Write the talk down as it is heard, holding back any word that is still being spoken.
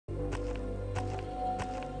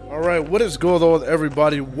Alright, what is going on,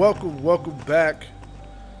 everybody? Welcome back.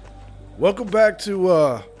 Welcome back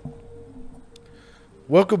to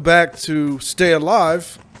Stay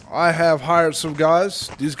Alive. I have hired some guys.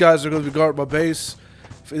 These guys are going to be guarding my base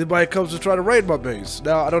if anybody comes to try to raid my base.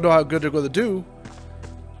 Now, I don't know how good they're going to do,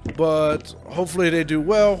 but hopefully they do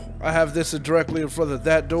well. I have this directly in front of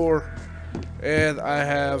that door, and I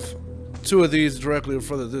have two of these directly in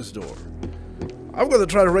front of this door. I'm going to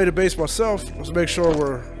try to raid a base myself. Let's make sure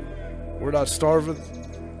we're not starving.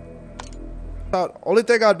 Only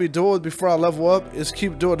thing I'd be doing before I level up is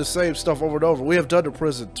keep doing the same stuff over and over. We have done the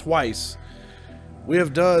prison twice. We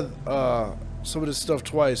have done some of this stuff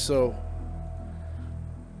twice. So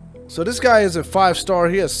this guy is a 5-star.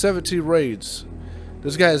 He has 17 raids.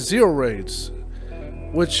 This guy has 0 raids,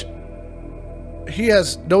 which he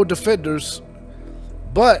has no defenders,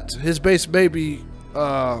 but his base may be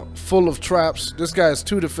full of traps. This guy has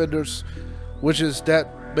 2 defenders, which is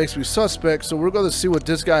that makes me suspect. So we're going to see what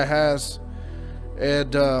this guy has,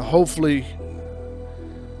 and hopefully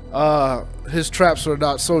his traps are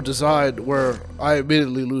not so designed where I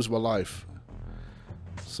immediately lose my life.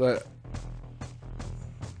 So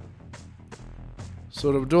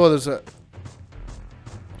what I'm doing is that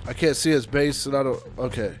I can't see his base, and I don't.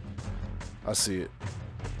 Okay, I see it.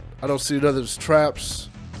 I don't see none of his traps.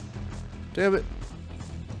 Damn it.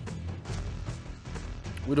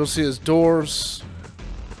 We don't see his doors.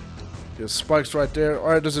 His spikes right there.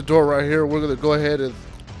 Alright, there's a door right here. We're going to go ahead and...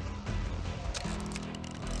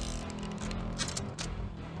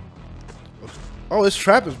 Oh, his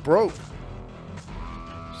trap is broke.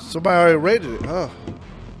 Somebody already raided it, huh?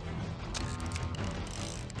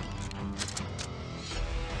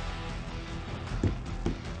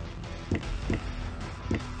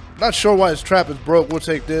 Not sure why his trap is broke. We'll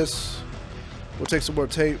take this. We'll take some more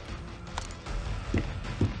tape.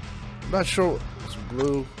 Not sure. Some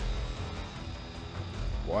glue.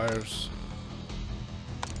 Wires.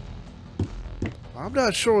 I'm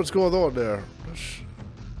not sure what's going on there.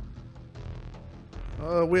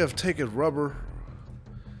 We have taken rubber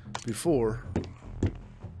before.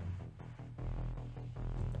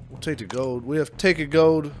 We'll take the gold. We have taken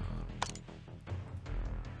gold.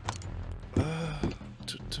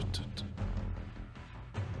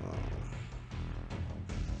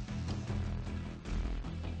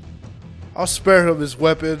 I'll spare him his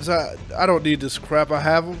weapons. I don't need this crap. I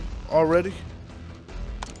have them already.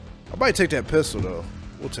 I might take that pistol though.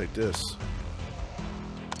 We'll take this.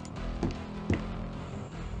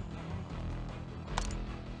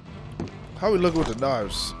 How are we looking with the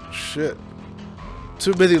knives? Shit.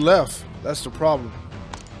 Too many left. That's the problem.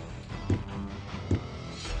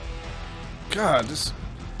 God,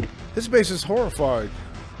 this base is horrifying.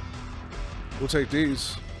 We'll take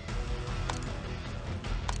these.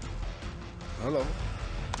 Hello.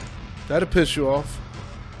 That'll piss you off.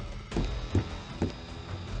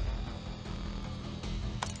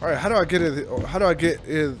 Alright, how do I get in? How do I get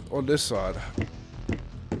in on this side?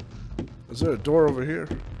 Is there a door over here?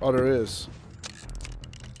 Oh, there is.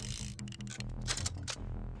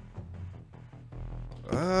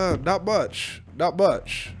 Not much. Not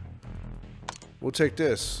much. We'll take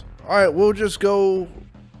this. Alright, we'll just go.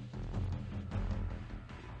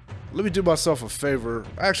 Let me do myself a favor.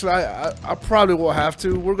 Actually, I probably won't have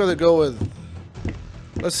to. We're gonna go with.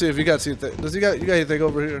 Let's see if you got anything. You got anything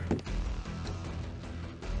over here?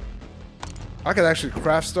 I can actually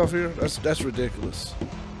craft stuff here. That's ridiculous.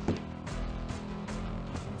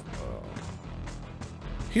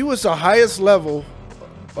 He was the highest level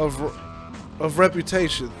of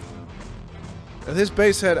reputation, and his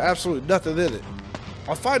base had absolutely nothing in it.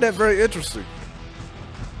 I find that very interesting.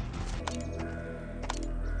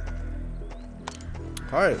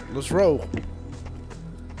 Alright, let's roll.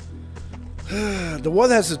 The one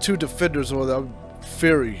that has the 2 defenders on it, I'm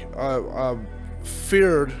fearing. I'm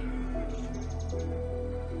feared.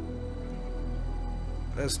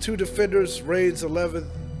 Has 2 defenders, raids 11.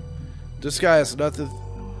 This guy has nothing.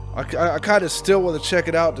 I kind of still want to check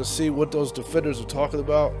it out to see what those defenders are talking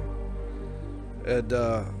about. And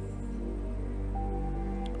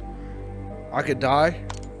I could die.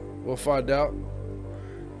 We'll find out.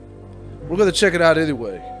 We're gonna check it out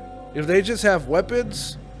anyway. If they just have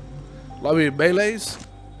weapons, I mean melees,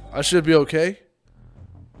 I should be okay.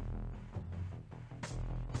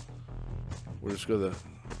 We're just gonna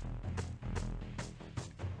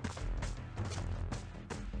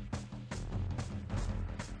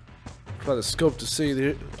try to scope to see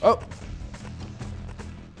the. Oh,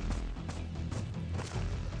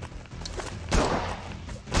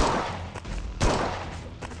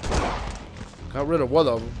 got rid of one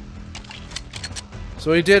of them.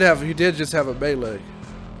 So he did just have a melee.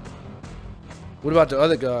 What about the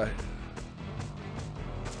other guy?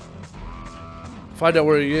 Find out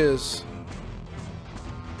where he is.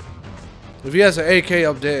 If he has an AK,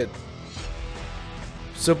 I'm dead.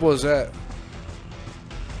 Simple as that.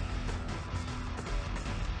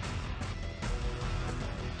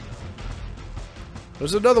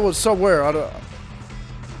 There's another one somewhere.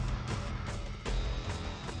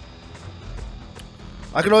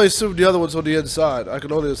 I can only assume the other one's on the inside. I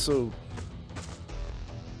can only assume.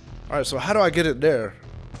 Alright, so how do I get in there?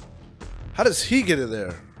 How does he get in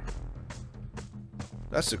there?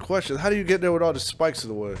 That's the question. How do you get there with all the spikes in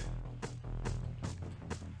the way?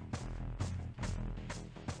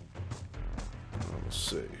 Let's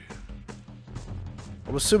see.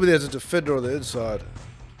 I'm assuming there's a defender on the inside.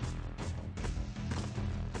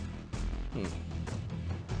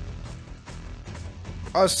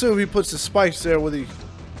 I assume he puts the spikes there with he...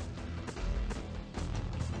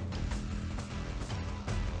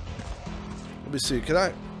 Let me see, can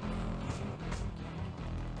I...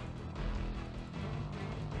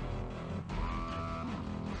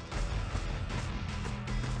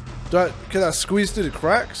 Can I squeeze through the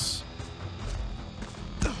cracks?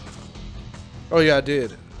 Oh yeah, I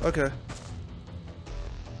did. Okay.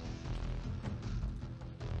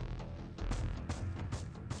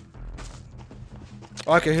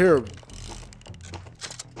 Oh, I can hear him.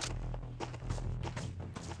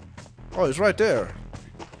 Oh, he's right there.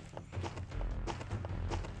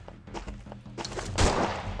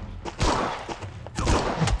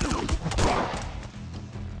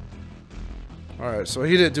 Alright, so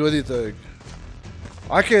he didn't do anything.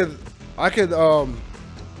 I can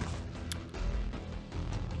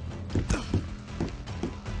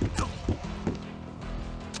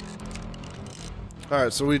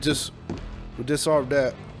Alright, so we disarmed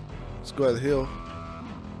that. Let's go ahead and heal.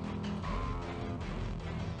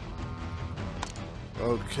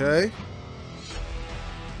 Okay.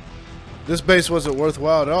 This base wasn't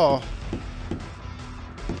worthwhile at all.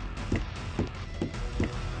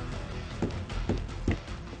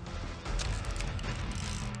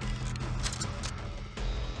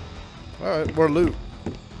 Alright, more loot.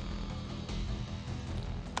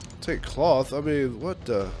 Take cloth. I mean, what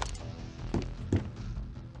the...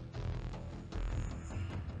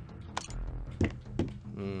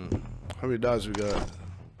 How many knives we got?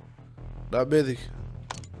 Not many.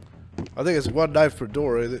 I think it's one knife per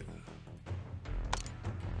door, ain't it?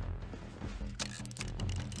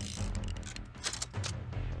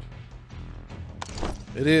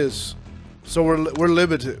 It is. So we're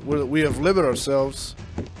limited. We have limited ourselves.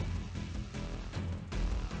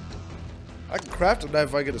 I can craft a knife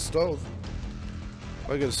if I get a stove.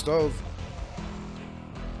 If I get a stove,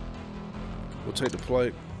 we'll take the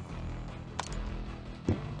plate.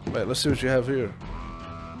 Wait, let's see what you have here.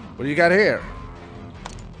 What do you got here?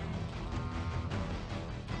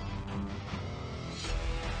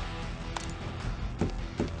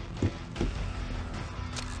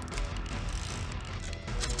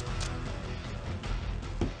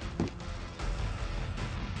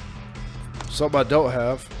 Something I don't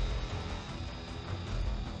have.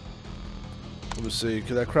 Let me see.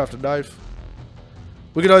 Can I craft a knife?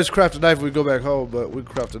 We can always craft a knife when we go back home, but we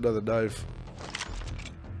can craft another knife.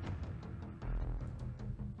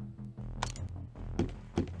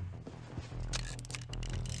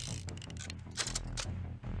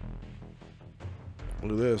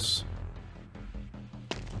 Look at this.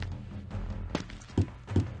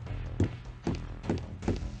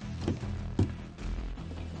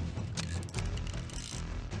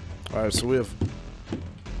 Alright, so we have...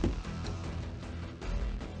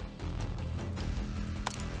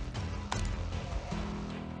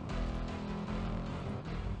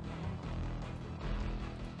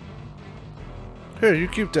 Here, you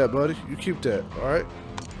keep that, buddy. You keep that, alright?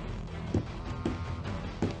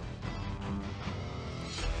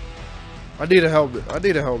 I need a helmet. I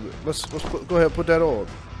need a helmet. Let's go ahead and put that on.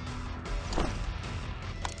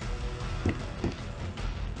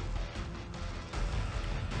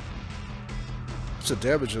 What's the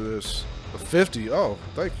damage of this? A 50. Oh,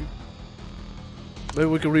 thank you. Maybe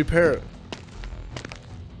we can repair it.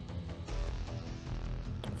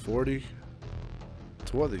 40.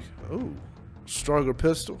 20. Ooh. Stronger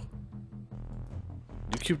pistol.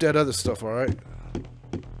 You keep that other stuff, alright?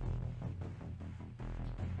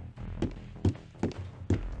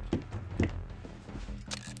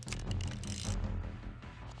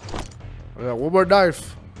 I got one more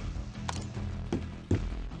knife.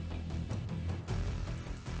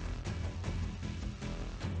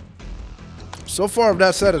 So far, I'm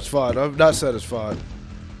not satisfied. I'm not satisfied.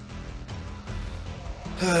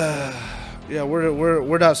 Yeah,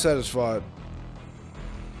 we're not satisfied.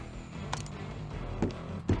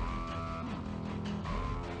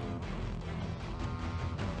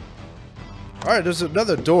 Alright, there's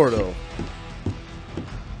another door though.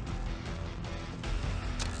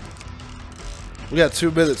 We got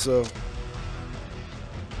 2 minutes though.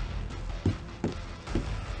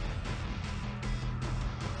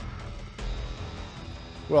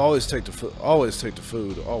 We'll always take the food. Always take the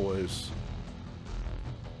food. Always.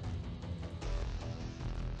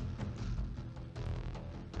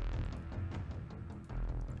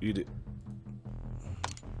 Eat it.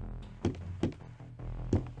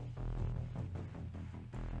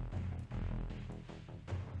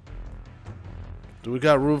 Do we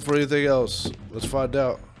got room for anything else? Let's find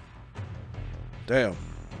out. Damn.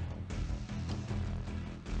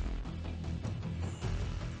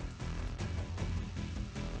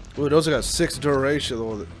 Ooh, those got 6 duration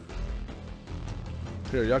on it.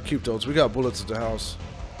 Here, y'all keep those. We got bullets at the house.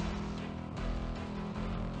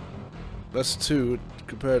 That's 2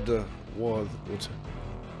 compared to 1.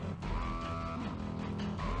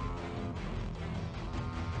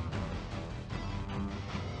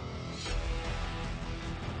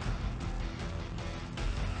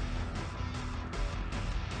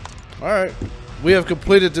 Alright, we have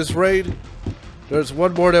completed this raid. There's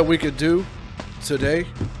one more that we could do today.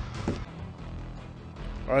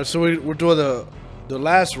 Alright, so we're doing the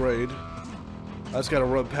last raid. I just gotta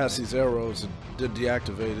run past these arrows and then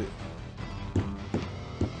deactivate it.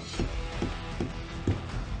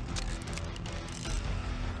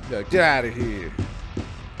 Yeah, get out of here.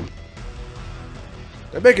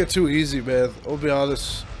 They make it too easy, man. I'll be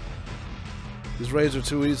honest. These raids are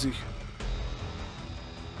too easy.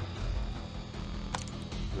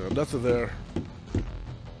 Yeah, nothing there.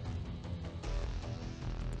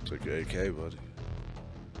 Take your AK, buddy.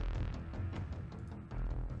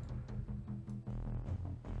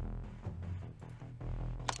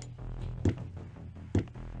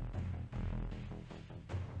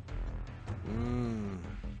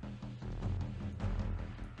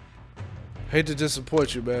 Hate to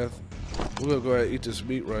disappoint you, man. We're gonna go ahead and eat this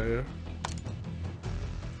meat right here.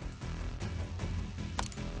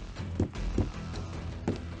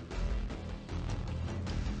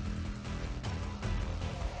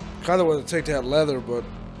 Kinda want to take that leather, but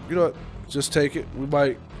you know what? Just take it.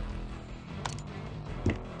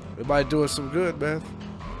 It might do us some good, man.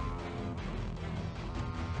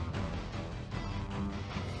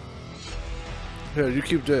 Here, you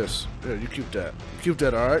keep this. Here, you keep that. You keep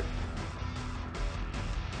that, alright?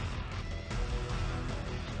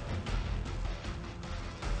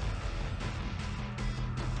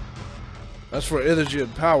 That's for energy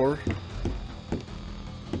and power.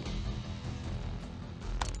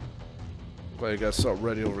 Glad you got something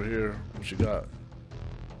ready over here. What you got?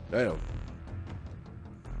 Damn.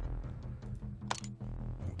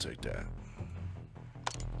 I'll take that.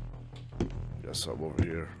 Got something over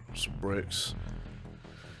here. Some bricks.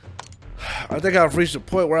 I think I've reached a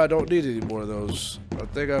point where I don't need any more of those. I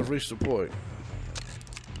think I've reached a point.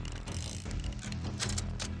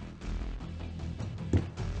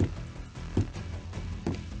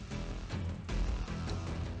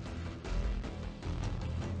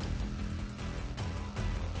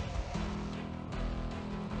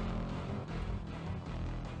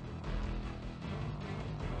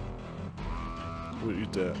 We'll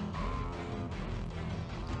eat that.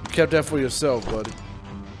 You kept that for yourself, buddy.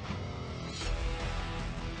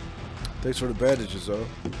 Thanks for the bandages, though.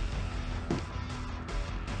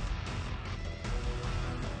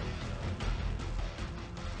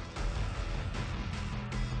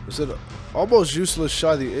 Is it almost useless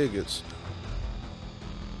shiny ingots?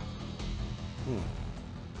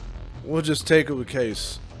 We'll just take them in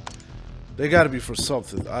case. They gotta be for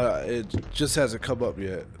something. It just hasn't come up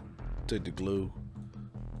yet. Take the glue.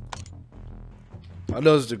 I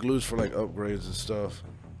noticed the glue's for like upgrades and stuff.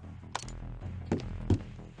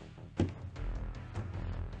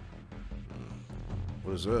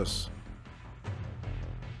 What is this?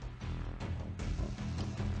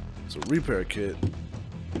 It's a repair kit.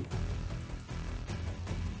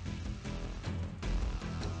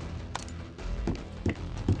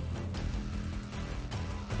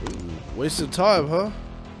 Ooh, wasted time, huh?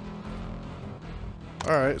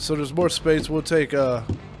 Alright, so there's more space. We'll take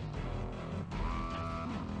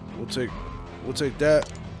We'll take that.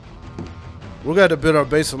 We're gonna build our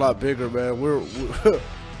base a lot bigger, man.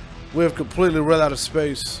 We have completely run out of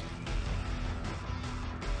space.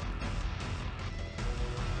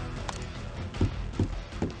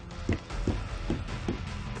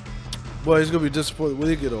 Boy, he's gonna be disappointed when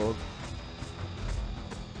he get on.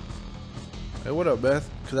 Hey, what up, Beth?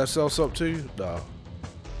 Can I sell something to you? Nah.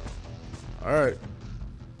 Alright.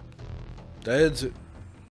 That ends it.